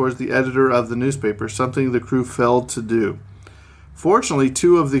money towards the editor of the newspaper, something the crew failed to do. Fortunately,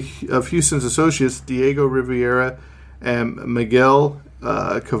 two of Huston's associates, Diego Rivera and Miguel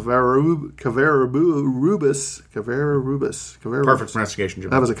Cavarrubas. Perfect pronunciation,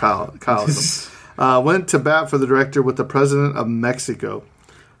 Jim. That was a Kyle. Went to bat for the director with the president of Mexico.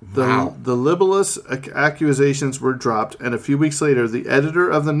 The libelous accusations were dropped, and a few weeks later, the editor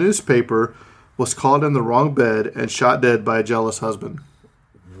of the newspaper was caught in the wrong bed and shot dead by a jealous husband.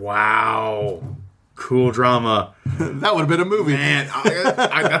 Wow. Cool drama. That would have been a movie. Man,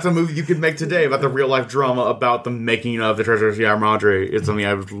 that's a movie you could make today about the real-life drama about the making of the Treasure of Sierre Madre. It's something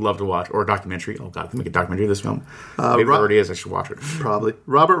I would love to watch. Or a documentary. Oh, God, make a documentary of this film. Maybe it already is. I should watch it. Probably.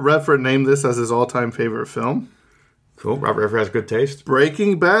 Robert Redford named this as his all-time favorite film. Cool. Robert Redford has good taste.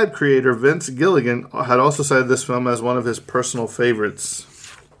 Breaking Bad creator Vince Gilligan had also cited this film as one of his personal favorites.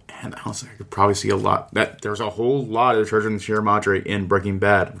 And also, I could probably see a lot. There's a whole lot of Treasure in the Sierra Madre in Breaking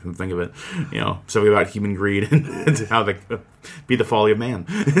Bad. I can think of it. Something about human greed and how the be the folly of man.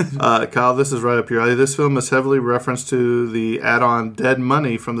 Kyle, this is right up your alley. This film is heavily referenced to the add-on Dead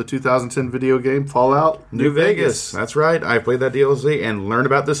Money from the 2010 video game Fallout New Vegas. That's right. I played that DLC and learned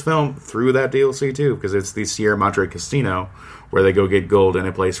about this film through that DLC too, because it's the Sierre Madre Casino where they go get gold in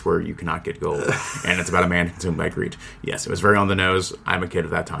a place where you cannot get gold. And it's about a man consumed by greed. Yes, it was very on the nose. I'm a kid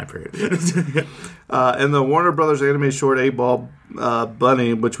of that time period. And the Warner Brothers animated short 8-Ball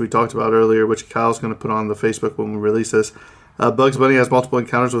Bunny, which we talked about earlier, which Kyle's going to put on the Facebook when we release this. Bugs Bunny has multiple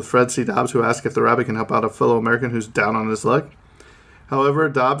encounters with Fred C. Dobbs, who asks if the rabbit can help out a fellow American who's down on his luck. However,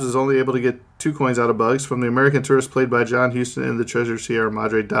 Dobbs is only able to get 2 coins out of Bugs. From the American tourist played by John Huston in The Treasure Sierra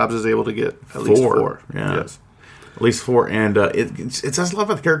Madre, Dobbs is able to get at least 4. Yeah. Yes. At least 4, and it's I love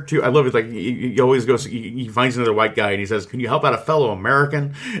the character too. I love it. Like he always goes, he finds another white guy, and he says, "Can you help out a fellow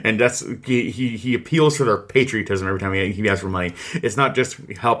American?" And that's he appeals to their patriotism every time he asks for money. It's not just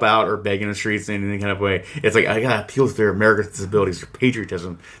help out or beg in the streets in any kind of way. It's like I gotta appeal to their American disabilities, their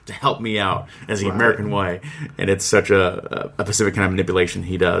patriotism to help me out as the American way. And it's such a Pacific kind of manipulation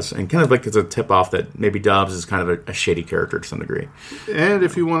he does, and kind of like it's a tip off that maybe Dobbs is kind of a shady character to some degree. And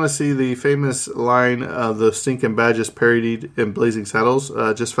if you want to see the famous line of the stinking badges parodied in Blazing Saddles,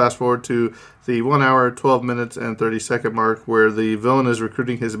 just fast forward to the 1 hour, 12 minutes, and 30-second mark where the villain is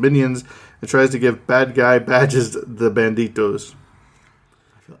recruiting his minions and tries to give bad guy badges the banditos.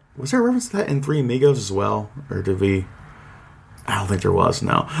 Was there a reference to that in Three Amigos as well? Or did we... I don't think there was,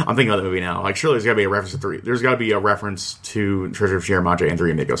 no. I'm thinking about the movie now. Like, surely there's got to be a reference to There's got to be a reference to Treasure of Sierra Madre and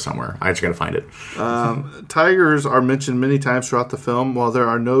Three Amigos somewhere. I just got to find it. Tigers are mentioned many times throughout the film. While there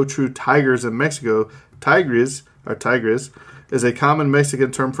are no true tigers in Mexico, tigres is a common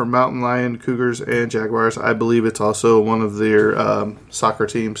Mexican term for mountain lion, cougars, and jaguars. I believe it's also one of their soccer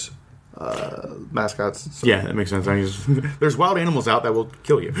teams' mascots. So. Yeah, that makes sense. There's wild animals out that will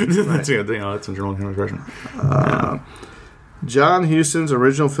kill you. That's a general kind of expression. John Huston's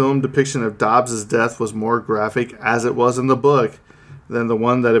original film depiction of Dobbs' death was more graphic, as it was in the book, than the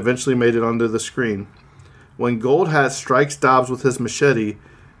one that eventually made it onto the screen. When Goldhat strikes Dobbs with his machete...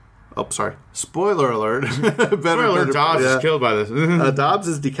 Oh, sorry. Spoiler alert. Dobbs is killed by this. Dobbs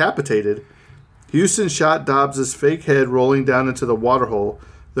is decapitated. Huston shot Dobbs' fake head rolling down into the waterhole.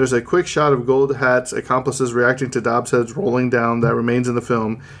 There's a quick shot of Goldhat's accomplices reacting to Dobbs' heads rolling down that remains in the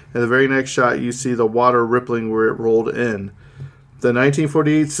film. In the very next shot, you see the water rippling where it rolled in. The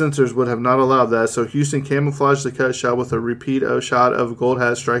 1948 censors would have not allowed that, so Huston camouflaged the cut shot with a repeat shot of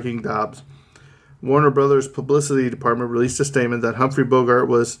Goldhat striking Dobbs. Warner Brothers' publicity department released a statement that Humphrey Bogart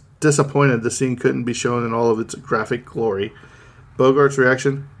was disappointed the scene couldn't be shown in all of its graphic glory. Bogart's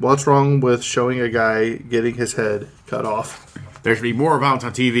reaction: "What's wrong with showing a guy getting his head cut off?" There should be more violence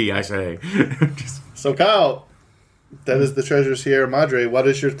on TV, I say. So, Kyle, that is The Treasure Sierra Madre. What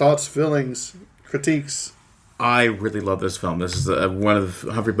is your thoughts, feelings, critiques? I really love this film. This is one of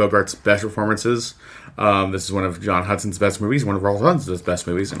Humphrey Bogart's best performances. This is one of John Hudson's best movies, one of Roald Hudson's best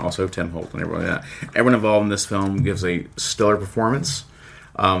movies, and also Tim Holt and everyone like that. Everyone involved in this film gives a stellar performance.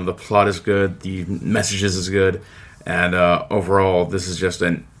 The plot is good. The messages is good. And overall, this is just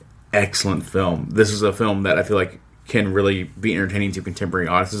an excellent film. This is a film that I feel like can really be entertaining to contemporary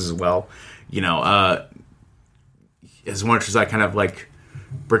audiences as well. You know, as much as I kind of like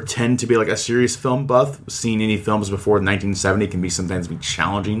pretend to be like a serious film buff, seeing any films before 1970 can be sometimes be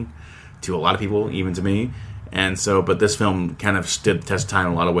challenging to a lot of people, even to me. And so, but this film kind of stood the test of time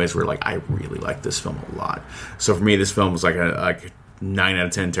in a lot of ways where like I really like this film a lot. So for me, this film was like a 9 out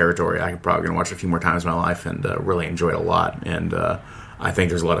of 10 territory. I could probably gonna watch it a few more times in my life and really enjoy it a lot. And I think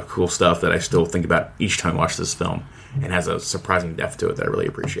there's a lot of cool stuff that I still think about each time I watch this film, and has a surprising depth to it that I really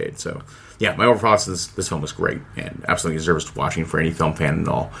appreciate. So yeah, my overall thoughts is this film was great and absolutely deserves watching for any film fan at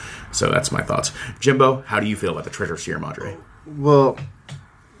all. So that's my thoughts. Jimbo, how do you feel about The Treasure of Sierra Madre? Well,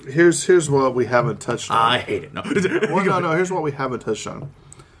 here's what we haven't touched on. I hate it. No. No, here's what we haven't touched on.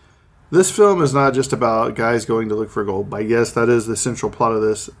 This film is not just about guys going to look for gold. But yes, that is the central plot of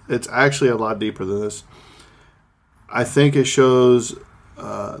this. It's actually a lot deeper than this. I think it shows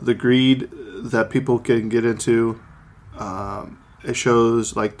the greed that people can get into. It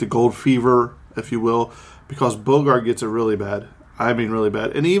shows like the gold fever, if you will, because Bogart gets it really bad. I mean, really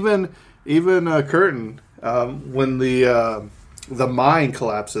bad. And even Curtin, when the mine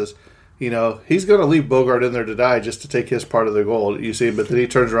collapses, you know, he's going to leave Bogart in there to die just to take his part of the gold. You see, but then he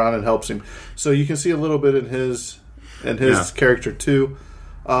turns around and helps him. So you can see a little bit in his character too.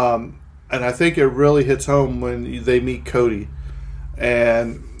 And I think it really hits home when they meet Cody,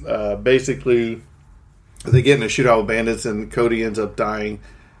 and basically they get in a shootout with bandits, and Cody ends up dying.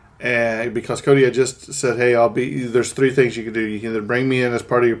 And because Cody had just said, "Hey, there's 3 things you can do. You can either bring me in as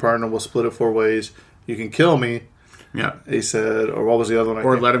part of your partner, we'll split it 4 ways. You can kill me, Yeah. He said, or what was the other one?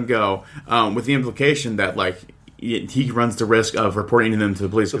 Or let him go, with the implication that like he runs the risk of reporting them to the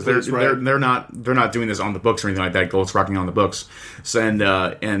police because they're not doing this on the books or anything like that. Gold's rocking on the books, so,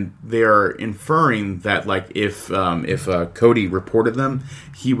 and they're inferring that like if Cody reported them,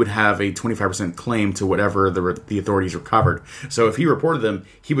 he would have a 25% claim to whatever the authorities recovered. So if he reported them,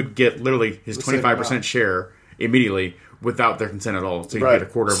 he would get literally his 25% share immediately without their consent at all. So you get a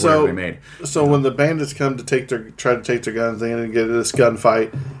quarter of whatever they made. So when the bandits come to try to take their guns, they end up getting this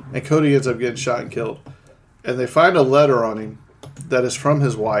gunfight, and Cody ends up getting shot and killed. And they find a letter on him that is from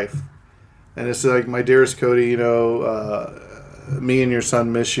his wife, and it's like, "My dearest Cody, me and your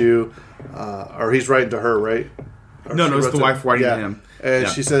son miss you." Or he's writing to her, right? No, it's the wife writing to him. And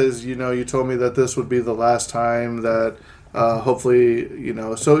she says, "You told me that this would be the last time that." Hopefully,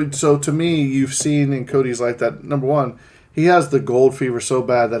 So to me, you've seen in Cody's life that, number one, he has the gold fever so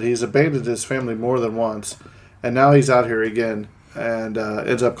bad that he's abandoned his family more than once, and now he's out here again, and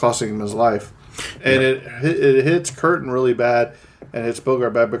ends up costing him his life. And it hits Curtin really bad, and hits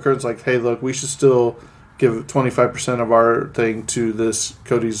Bogart bad. But Curtin's like, "Hey, look, we should still give 25% of our thing to this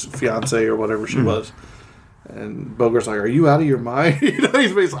Cody's fiance or whatever she was." And Bogart's like, "Are you out of your mind?" He's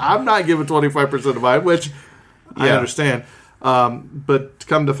basically, "I'm not giving 25% of mine," which. I understand. But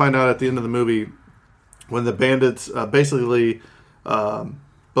come to find out at the end of the movie, when the bandits basically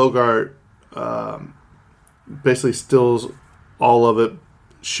Bogart basically steals all of it,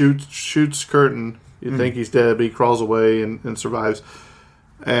 shoots Curtin. You think he's dead, but he crawls away and survives.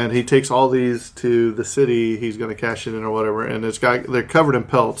 And he takes all these to the city. He's going to cash it in or whatever. And they're covered in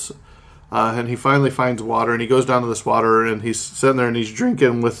pelts. And he finally finds water, and he goes down to this water, and he's sitting there, and he's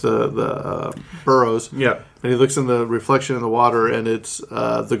drinking with the burros. Yeah. And he looks in the reflection in the water, and it's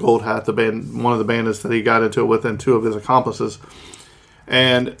the gold hat, one of the bandits that he got into it with, and two of his accomplices.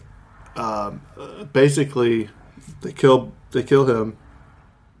 And basically, they kill him,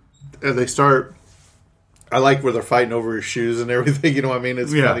 and they start. I like where they're fighting over his shoes and everything. You know what I mean?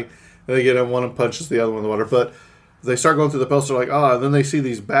 It's funny. And they get him, one of them punches the other one in the water, but. They start going through the pelts. They're like, and then they see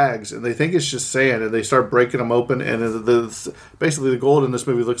these bags, and they think it's just sand, and they start breaking them open. And basically, the gold in this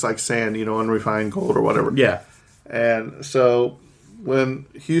movie looks like sand, unrefined gold or whatever. Yeah. And so when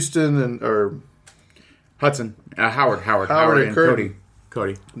Houston Hudson, Howard and Cody.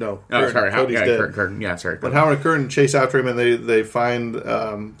 No, Curtin. Cody's dead. Curtin. Yeah, sorry. When Howard and Curtin chase after him, and they find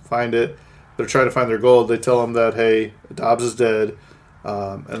it, they're trying to find their gold. They tell him that, hey, Dobbs is dead.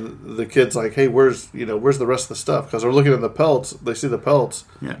 And the kid's like, "Hey, where's the rest of the stuff?" Because they're looking at the pelts. They see the pelts.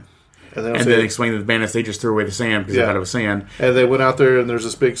 Yeah. And then explain to the bandits they just threw away the sand because they thought it was sand. And they went out there, and there's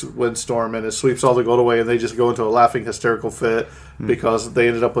this big windstorm, and it sweeps all the gold away, and they just go into a laughing, hysterical fit because they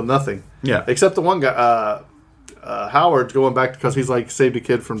ended up with nothing. Yeah. Except the one guy, Howard's going back because he's like saved a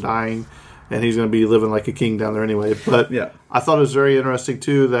kid from dying, and he's going to be living like a king down there anyway. But I thought it was very interesting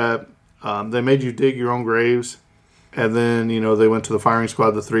too that they made you dig your own graves. And then, they went to the firing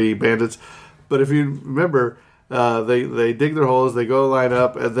squad, the three bandits. But if you remember, they dig their holes, they go line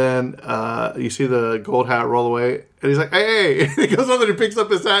up, and then you see the gold hat roll away. And he's like, "Hey!" He goes over there and picks up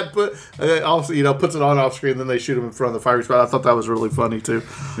his hat, puts it on off screen, and then they shoot him in front of the firing squad. I thought that was really funny, too.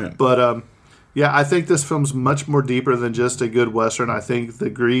 Yeah. But, I think this film's much more deeper than just a good Western. I think the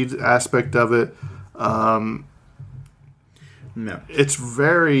greed aspect of it, it's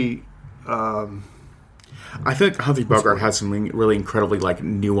very... I feel like Humphrey Bogart has some really incredibly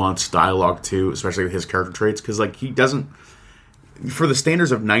nuanced dialogue too, especially with his character traits, because he doesn't, for the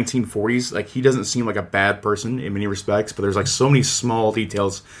standards of 1940s, he doesn't seem like a bad person in many respects, but there's so many small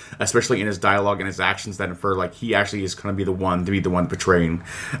details, especially in his dialogue and his actions, that infer he actually is going to be the one portraying.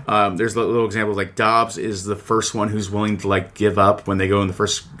 There's little examples Dobbs is the first one who's willing to give up when they go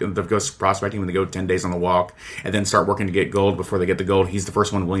go prospecting, when they go 10 days on the walk and then start working to get gold before they get the gold. He's the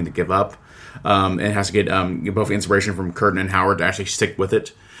first one willing to give up. And has to get both inspiration from Curtin and Howard to actually stick with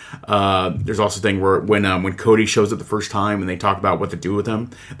it. There's also a thing where when Cody shows up the first time and they talk about what to do with him,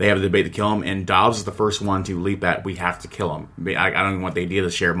 they have a debate to kill him, and Dobbs is the first one to leap at, "We have to kill him. I don't even want the idea to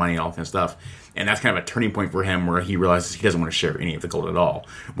share money and all that kind of stuff." And that's kind of a turning point for him where he realizes he doesn't want to share any of the gold at all.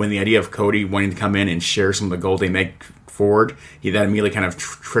 When the idea of Cody wanting to come in and share some of the gold they make forward, that immediately kind of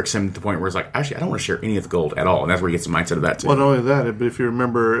tricks him to the point where it's actually, I don't want to share any of the gold at all. And that's where he gets the mindset of that too. Well, not only that, but if you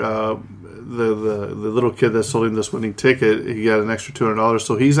remember... The little kid that sold him this winning ticket, he got an extra $200,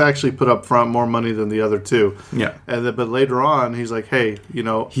 so he's actually put up front more money than the other two. Yeah, but later on, he's like, "Hey, he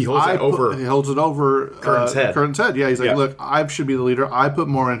holds it over Curtin's head. Yeah, he's like, "Look, I should be the leader. I put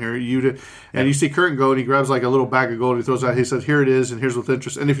more in here. You did." And you see Curtin go, and he grabs a little bag of gold, and he throws it out. He says, "Here it is, and here's with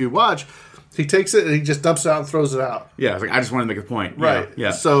interest." And if you watch, he takes it and he just dumps it out and throws it out. Yeah, it's I just want to make a point. Right.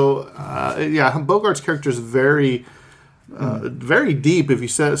 Yeah. So, Bogart's character is very very deep if you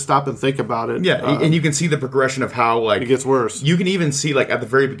stop and think about it. Yeah, and you can see the progression of how like it gets worse. You can even see like at the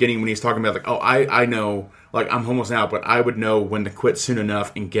very beginning when he's talking about like, oh, I know, like I'm homeless now, but I would know when to quit soon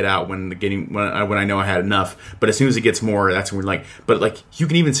enough and get out when I know I had enough. But as soon as it gets more, that's when we're like, but like you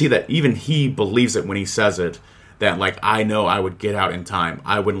can even see that even he believes it when he says it. That like I know I would get out in time.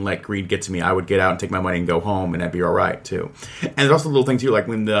 I wouldn't let greed get to me. I would get out and take my money and go home, and that'd be all right too. And there's also a little thing too, like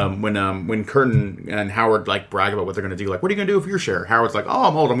when Curtin and Howard like brag about what they're going to do, like what are you going to do with your share? Howard's like, oh,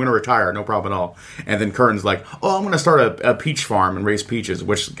 I'm old, I'm going to retire, no problem at all. And then Curtin's like, oh, I'm going to start a peach farm and raise peaches,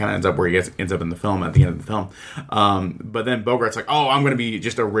 which kind of ends up where he ends up in the film at the end of the film. But then Bogart's like, oh, I'm going to be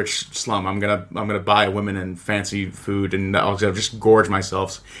just a rich slum. I'm gonna buy women and fancy food, and I'll just gorge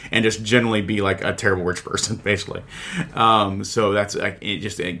myself and just generally be like a terrible rich person, basically. So that's like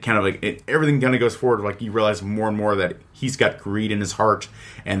everything kind of goes forward. Like you realize more and more that he's got greed in his heart,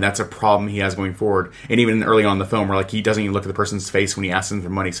 and that's a problem he has going forward. And even early on in the film, where like he doesn't even look at the person's face when he asks them for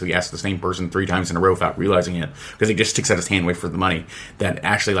money, so he asks the same person 3 times in a row without realizing it because he just sticks out his hand away for the money. That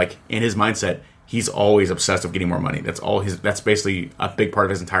actually, like in his mindset, he's always obsessed with getting more money. That's basically a big part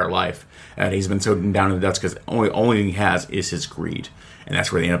of his entire life. And he's been so down in the depths because only thing he has is his greed. And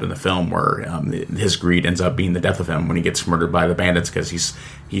that's where they end up in the film, where his greed ends up being the death of him when he gets murdered by the bandits because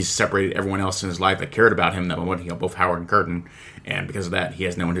he's separated everyone else in his life that cared about him, both Howard and Curtin, and because of that, he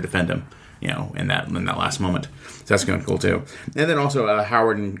has no one to defend him, in that last moment. So that's kind of cool too. And then also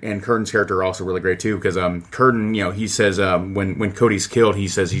Howard and Curtin's character are also really great too because Curtin, he says when Cody's killed, he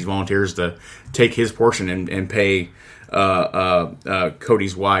says he volunteers to take his portion and pay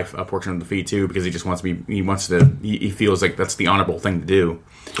Cody's wife a portion of the fee too because he just wants to be he feels like that's the honorable thing to do.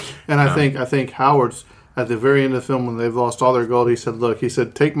 And I think Howard's at the very end of the film when they've lost all their gold, he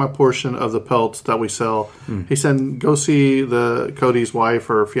said take my portion of the pelts that we sell. He said go see Cody's wife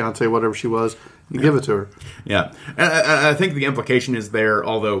or fiance, whatever she was, and give it to her. Yeah, and I think the implication is there,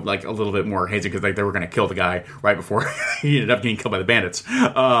 although like a little bit more hazy because like they were going to kill the guy right before he ended up getting killed by the bandits.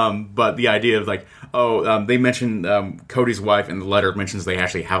 But the idea of like, they mentioned Cody's wife in the letter mentions they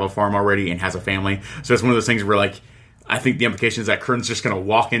actually have a farm already and has a family. So it's one of those things where like I think the implication is that Curtin's just going to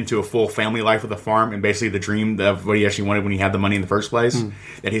walk into a full family life with a farm and basically the dream of what he actually wanted when he had the money in the first place.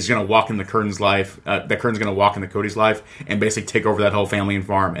 That he's going to walk into Curtin's life, that Curtin's going to walk into Cody's life and basically take over that whole family and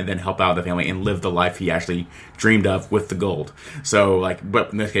farm and then help out the family and live the life he actually dreamed of with the gold. So,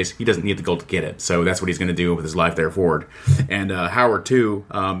 but in this case, he doesn't need the gold to get it. So that's what he's going to do with his life there forward. And Howard, too,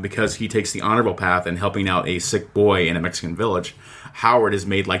 because he takes the honorable path in helping out a sick boy in a Mexican village, Howard is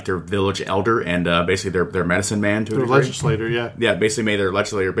made like their village elder and basically their medicine man to a degree. Legislator, yeah. Yeah, basically made their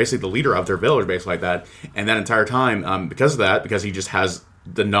legislator, basically the leader of their village, basically like that. And that entire time, because of that, because he just has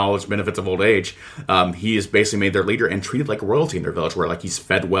the knowledge benefits of old age, he is basically made their leader and treated like royalty in their village, where like he's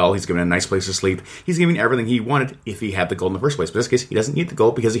fed well, he's given a nice place to sleep, he's giving everything he wanted if he had the gold in the first place. But in this case, he doesn't need the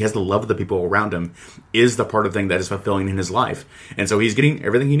gold because he has the love of the people around him is the part of the thing that is fulfilling in his life. And so he's getting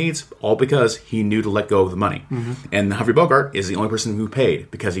everything he needs, all because he knew to let go of the money. And Humphrey Bogart is the only person who paid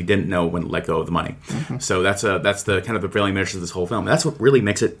because he didn't know when to let go of the money. So that's the kind of prevailing message of this whole film. That's what really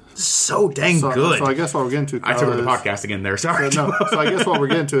makes it so dang good. So I guess what we're getting to, Kyle, I took over the podcast again there, sorry. So I guess what we're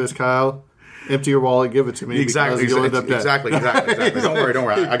getting to is, Kyle, empty your wallet, give it to me. Exactly. Don't worry.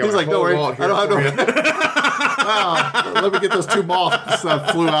 I got He's like, don't worry. I don't have no. Let me get those 2 moths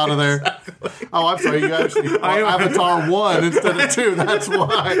that flew out of there. Exactly. Oh, I'm sorry. You actually Avatar 1 instead of 2. That's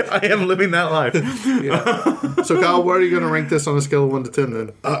why. I am living that life. Yeah. So, Kyle, where are you going to rank this on a scale of 1 to 10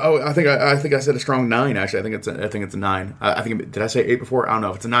 then? I think I said a strong 9. Actually, I think it's a 9. Did I say 8 before? I don't know.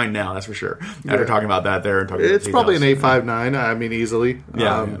 If it's a 9 now, that's for sure. After talking about that there and talking about it's probably an 8.59. I mean, easily.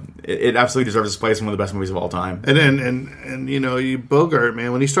 Yeah. It absolutely deserves its place in one of the best movies of all time. And then you Bogart,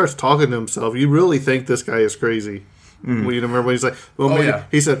 man, when he starts talking to himself, you really think this guy is crazy. Well, you remember when he's like,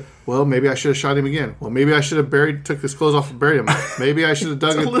 he said, well, maybe I should have shot him again. Well, maybe I should have took his clothes off and buried him. Maybe I should have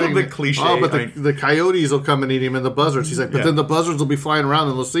dug a little bit cliche. Oh, but the coyotes will come and eat him and the buzzards. He's like, but then the buzzards will be flying around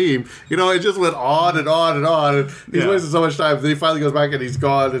and they'll see him. It just went on and on and on. And he's wasting so much time. Then he finally goes back and he's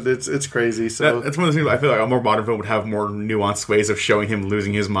gone, and it's crazy. So that's one of the things I feel like a more modern film would have more nuanced ways of showing him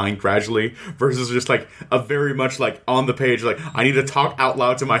losing his mind gradually versus just like a very much like on the page, like I need to talk out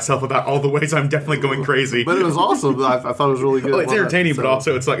loud to myself about all the ways I'm definitely going crazy. But it was awesome. I thought it was really good. Oh, it's entertaining, but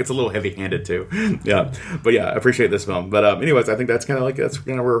also it's a little heavy-handed too. Yeah, but I appreciate this film. But anyways, I think that's kind of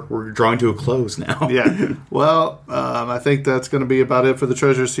where we're drawing to a close now. Yeah. Well, I think that's going to be about it for the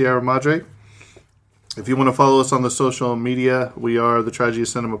Treasure Sierra Madre. If you want to follow us on the social media, we are the Tragedy of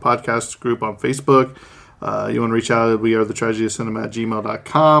Cinema podcast group on Facebook. You want to reach out, we are the Tragedy of Cinema at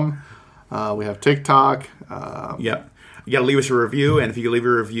gmail.com. We have TikTok. Yep. You got to leave us a review, and if you leave a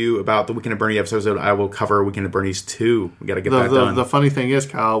review about the Weekend at Bernie's episode, I will cover Weekend at Bernie's 2. We got to get that done. The funny thing is,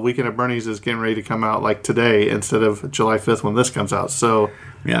 Kyle, Weekend at Bernie's is getting ready to come out like today instead of July 5th when this comes out. So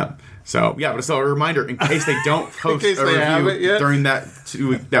yeah. So, yeah, but it's a reminder in case they don't post a review during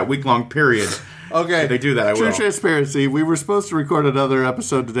that week-long period. Okay. If they do that, I will. True transparency. We were supposed to record another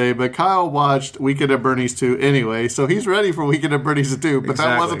episode today, but Kyle watched Weekend at Bernie's 2 anyway, so he's ready for Weekend at Bernie's 2, but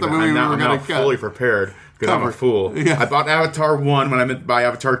that wasn't the movie we were going to cut. I'm fully prepared. Because I'm a fool. Yeah. I bought Avatar 1 when I meant to buy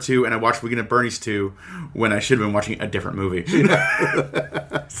Avatar 2, and I watched Weekend at Bernie's 2 when I should have been watching a different movie.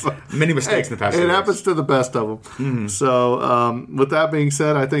 Many mistakes in the past. It happens to the best of them. Mm-hmm. So, with that being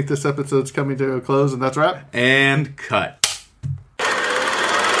said, I think this episode's coming to a close, and that's a wrap. And cut.